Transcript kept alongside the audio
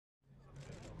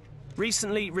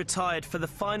Recently retired for the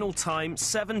final time,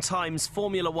 7 times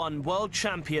Formula One world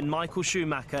champion Michael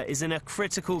Schumacher is in a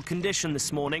critical condition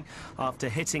this morning after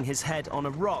hitting his head on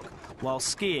a rock while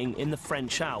skiing in the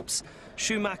French Alps.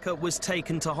 Schumacher was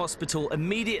taken to hospital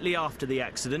immediately after the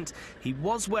accident. He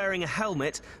was wearing a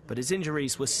helmet, but his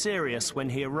injuries were serious when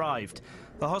he arrived.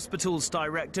 The hospital's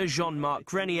director, Jean-Marc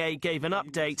Grenier, gave an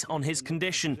update on his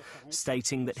condition,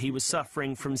 stating that he was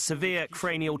suffering from severe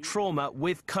cranial trauma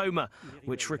with coma,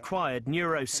 which required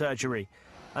neurosurgery.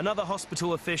 Another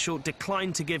hospital official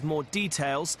declined to give more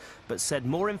details, but said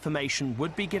more information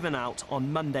would be given out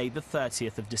on Monday, the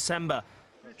 30th of December.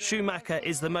 Schumacher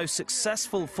is the most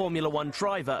successful Formula One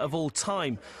driver of all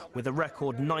time, with a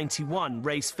record 91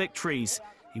 race victories.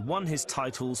 He won his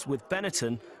titles with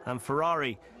Benetton and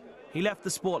Ferrari. He left the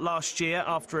sport last year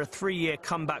after a 3-year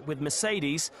comeback with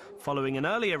Mercedes, following an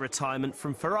earlier retirement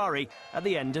from Ferrari at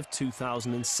the end of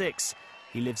 2006.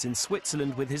 He lives in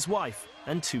Switzerland with his wife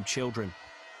and 2 children.